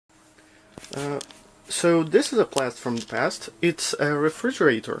So this is a blast from the past. It's a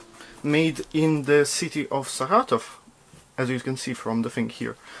refrigerator made in the city of Saratov, as you can see from the thing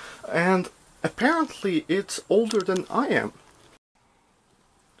here. And apparently it's older than I am.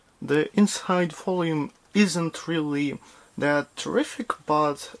 The inside volume isn't really that terrific,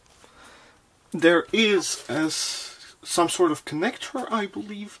 but there is some sort of connector, I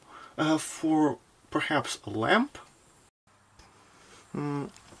believe, for perhaps a lamp.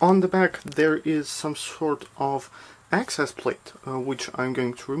 On the back there is some sort of access plate, which I'm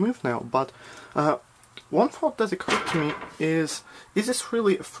going to remove now, but one thought that occurred to me is this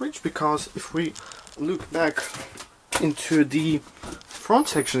really a fridge? Because if we look back into the front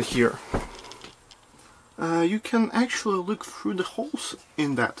section here, you can actually look through the holes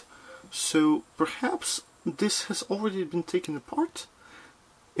in that. So perhaps this has already been taken apart,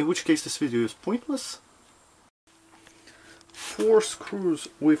 in which case this video is pointless. 4 screws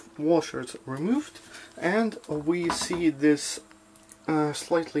with washers removed, and we see this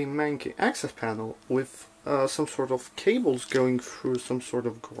slightly manky access panel with some sort of cables going through some sort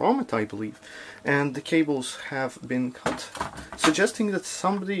of grommet, I believe, and the cables have been cut, suggesting that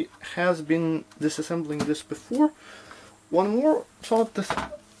somebody has been disassembling this before. One more thought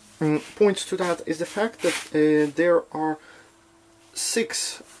that points to that is the fact that there are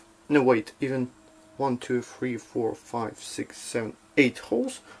 1, 2, 3, 4, 5, 6, 7, 8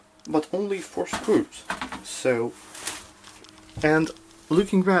 holes, but only 4 screws. So, and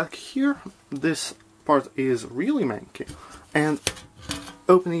looking back here, this part is really manky, and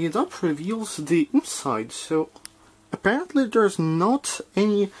opening it up reveals the inside. So apparently there's not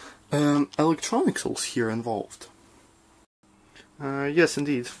any electronics here involved. Yes,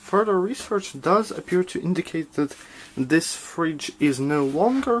 indeed. Further research does appear to indicate that this fridge is no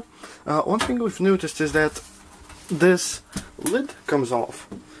longer. One thing we've noticed is that this lid comes off,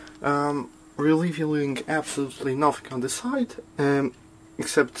 revealing absolutely nothing on the side,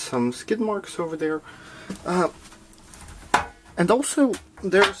 except some skid marks over there. And also,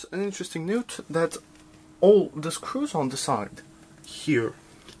 there's an interesting note that all the screws on the side here,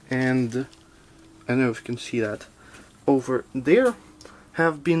 and I don't know if you can see that, over there,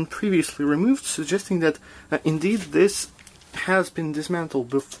 have been previously removed, suggesting that indeed this has been dismantled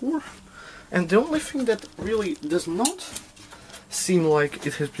before. And the only thing that really does not seem like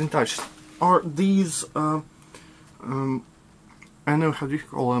it has been touched are these, I don't know how do you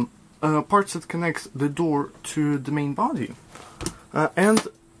call them, parts that connect the door to the main body. And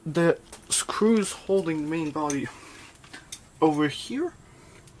the screws holding the main body over here,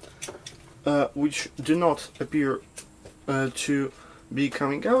 which do not appear to be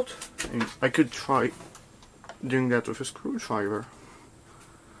coming out. I could try doing that with a screwdriver.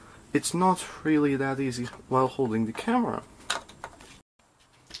 It's not really that easy while holding the camera.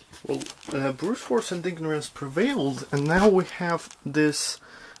 Well, brute force and ignorance prevailed, and now we have this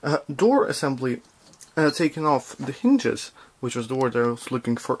door assembly taken off the hinges, which was the word I was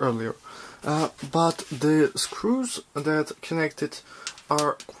looking for earlier. But the screws that connect it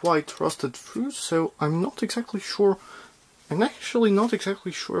are quite rusted through, so I'm not exactly sure. I'm actually not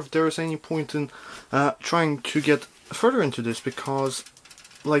exactly sure if there is any point in trying to get further into this, because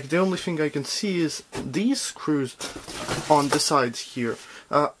like the only thing I can see is these screws on the sides here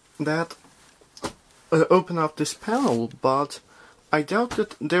that open up this panel, but I doubt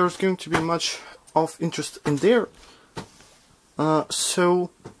that there's going to be much of interest in there. So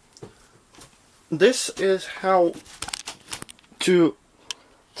this is how to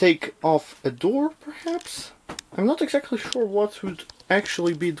take off a door, perhaps? I'm not exactly sure what would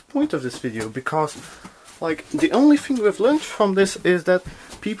actually be the point of this video, because like the only thing we've learned from this is that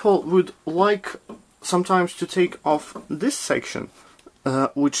people would like sometimes to take off this section,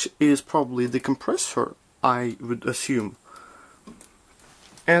 which is probably the compressor, I would assume.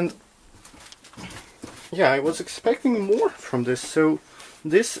 And yeah, I was expecting more from this, so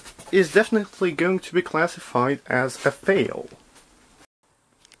this is definitely going to be classified as a fail.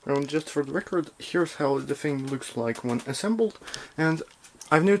 And just for the record, here's how the thing looks like when assembled, and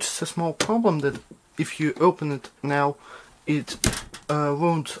I've noticed a small problem that if you open it now, it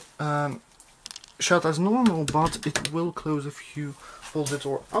won't shut as normal, but it will close if you hold the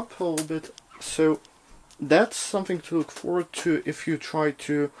door up a little bit. So that's something to look forward to if you try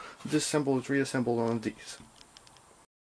to disassemble it, reassemble one of these.